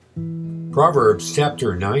Proverbs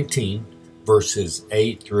chapter 19, verses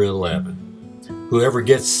 8 through 11. Whoever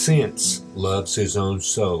gets sense loves his own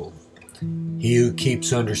soul. He who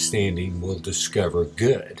keeps understanding will discover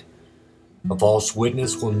good. A false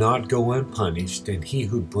witness will not go unpunished, and he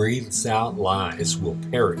who breathes out lies will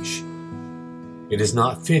perish. It is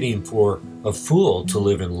not fitting for a fool to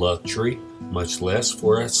live in luxury, much less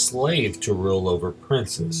for a slave to rule over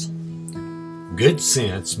princes. Good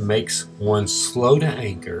sense makes one slow to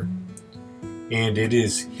anger, and it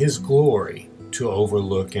is his glory to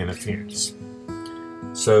overlook an offense.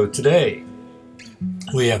 So today,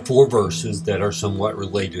 we have 4 verses that are somewhat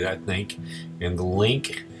related, I think, and the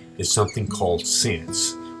link is something called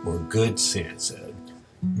sense, or good sense.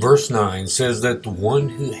 Verse 9 says that the one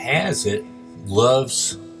who has it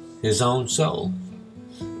loves his own soul.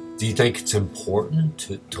 Do you think it's important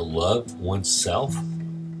to love oneself?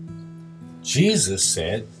 Jesus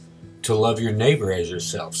said to love your neighbor as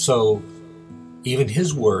yourself. So even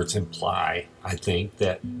his words imply, I think,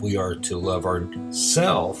 that we are to love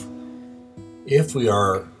ourselves if we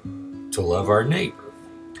are to love our neighbor.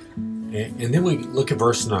 And then we look at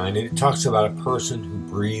verse 9, and it talks about a person who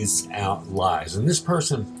breathes out lies. And this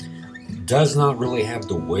person does not really have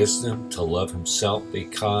the wisdom to love himself,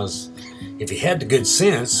 because if he had the good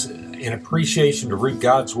sense and appreciation to read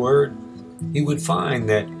God's word, he would find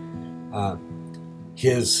that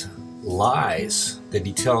his lies that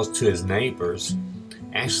he tells to his neighbors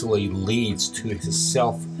actually leads to his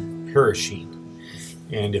self-perishing.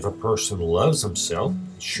 And if a person loves himself,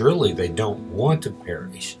 surely they don't want to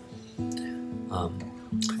perish.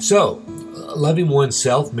 So, loving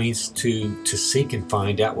oneself means to seek and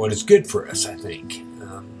find out what is good for us, I think.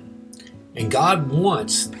 And God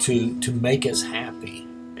wants to make us happy.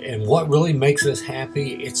 And what really makes us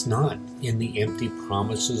happy, it's not in the empty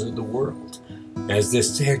promises of the world. As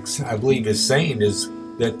this text, I believe, is saying, is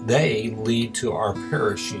that they lead to our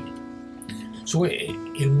perishing. So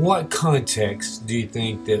in what context do you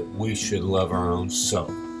think that we should love our own soul?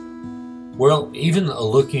 Well, even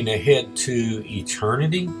looking ahead to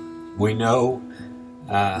eternity, we know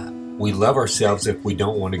we love ourselves if we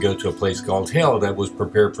don't want to go to a place called hell that was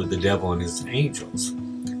prepared for the devil and his angels.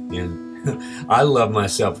 And I love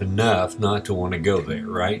myself enough not to want to go there,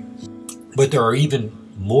 right? But there are even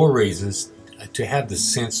more reasons to have the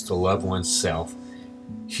sense to love oneself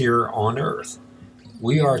here on earth.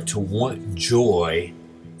 We are to want joy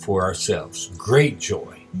for ourselves, great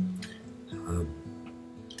joy.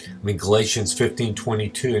 Galatians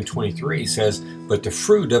 15:22 and 23 says, "But the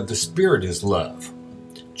fruit of the Spirit is love,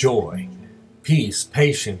 joy, peace,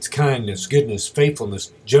 patience, kindness, goodness,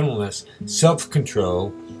 faithfulness, gentleness,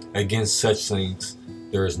 self-control. Against such things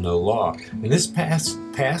there is no law." And this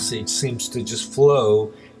passage seems to just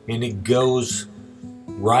flow, and it goes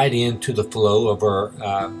right into the flow of our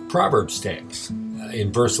Proverbs text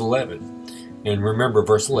in verse 11. And remember,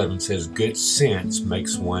 verse 11 says, "Good sense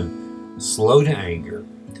makes one slow to anger,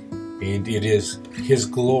 and it is his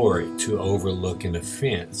glory to overlook an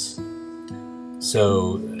offense."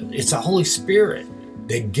 So it's the Holy Spirit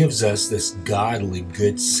that gives us this godly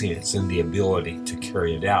good sense and the ability to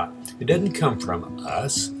carry it out. It doesn't come from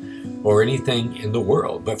us or anything in the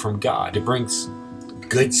world, but from God. It brings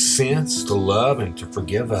good sense to love and to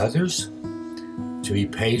forgive others, to be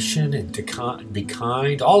patient and to be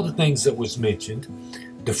kind, all the things that was mentioned,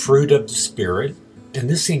 the fruit of the Spirit, and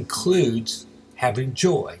this includes having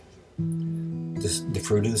joy. The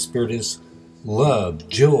fruit of the Spirit is love,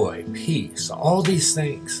 joy, peace, all these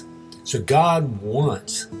things. So God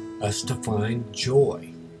wants us to find joy.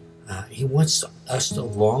 He wants us to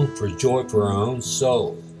long for joy for our own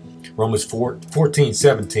soul. Romans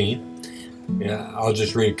 14:17. I'll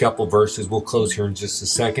just read a couple verses. We'll close here in just a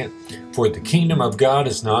second. "For the kingdom of God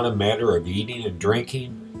is not a matter of eating and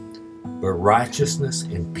drinking, but righteousness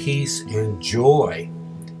and peace and joy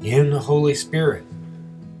in the Holy Spirit."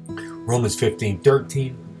 Romans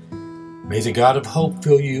 15:13. "May the God of hope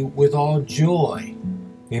fill you with all joy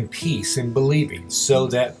and peace in believing, so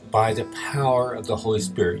that by the power of the Holy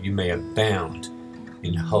Spirit you may abound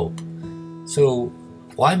in hope." So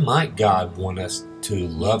why might God want us to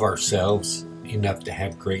love ourselves enough to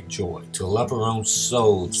have great joy, to love our own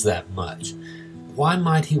souls that much? Why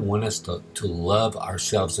might he want us to love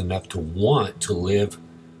ourselves enough to want to live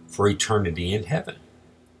for eternity in heaven?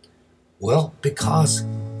 Well, because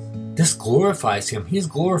this glorifies him. He's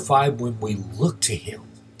glorified when we look to him.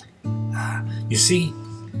 You see,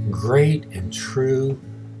 great and true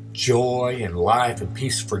joy and life and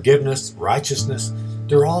peace, forgiveness, righteousness,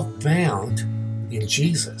 they're all found in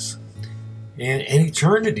Jesus. And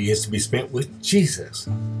eternity is to be spent with Jesus.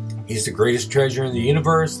 He's the greatest treasure in the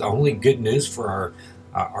universe. The only good news for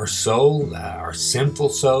our soul, our sinful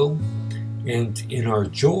soul. And in our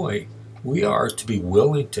joy, we are to be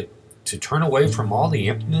willing to turn away from all the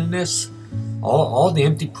emptiness, all the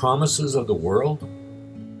empty promises of the world,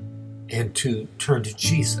 and to turn to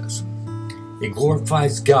Jesus. It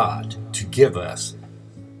glorifies God to give us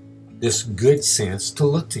this good sense to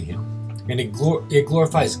look to Him. And it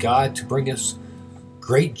glorifies God to bring us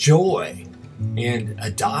great joy and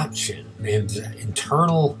adoption and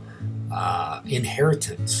internal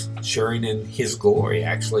inheritance, sharing in His glory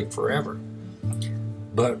actually forever.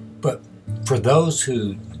 But for those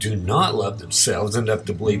who do not love themselves enough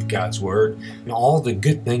to believe God's word and all the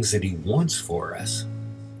good things that He wants for us,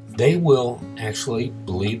 they will actually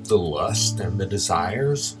believe the lust and the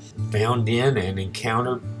desires found in and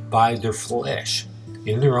encountered by their flesh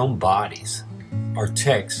in their own bodies. Our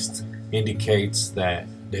text indicates that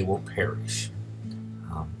they will perish.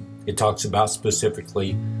 It talks about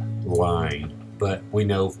specifically lying, but we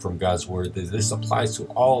know from God's word that this applies to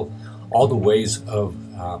all the ways of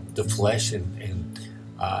the flesh and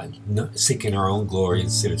seeking our own glory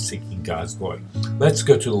instead of seeking God's glory. Let's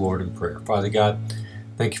go to the Lord in prayer. Father God,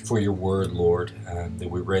 thank you for your word, Lord, that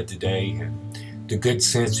we read today, and the good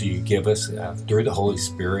sense that you give us through the Holy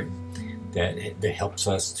Spirit that helps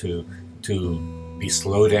us to be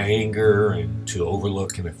slow to anger and to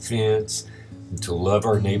overlook an offense and to love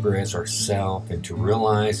our neighbor as ourselves, and to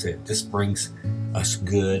realize that this brings us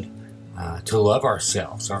good, to love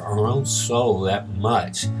ourselves, our own soul that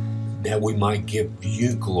much that we might give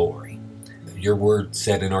you glory. Your word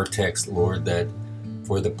said in our text, Lord, that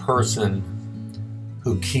for the person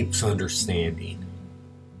who keeps understanding,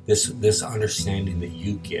 this understanding that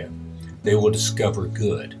you give, they will discover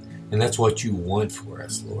good. And that's what you want for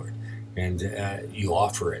us, Lord. And you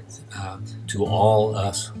offer it to all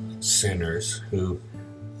us sinners who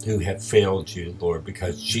have failed you, Lord,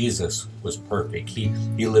 because Jesus was perfect. He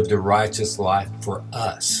lived a righteous life for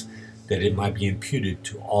us, that it might be imputed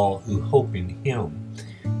to all who hope in Him.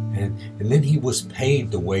 And then He was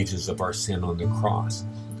paid the wages of our sin on the cross.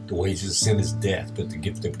 The wages of sin is death, but the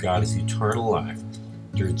gift of God is eternal life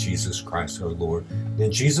through Jesus Christ our Lord.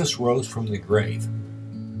 Then Jesus rose from the grave,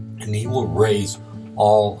 and He will raise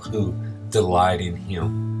all who delight in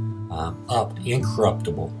Him up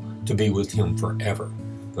incorruptible to be with Him forever.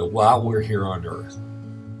 But while we're here on earth,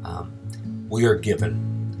 we are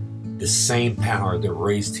given the same power that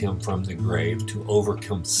raised Him from the grave to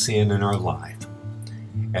overcome sin in our life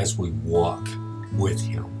as we walk with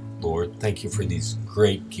Him. Lord, thank you for these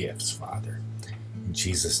great gifts, Father. In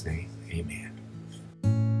Jesus' name, amen.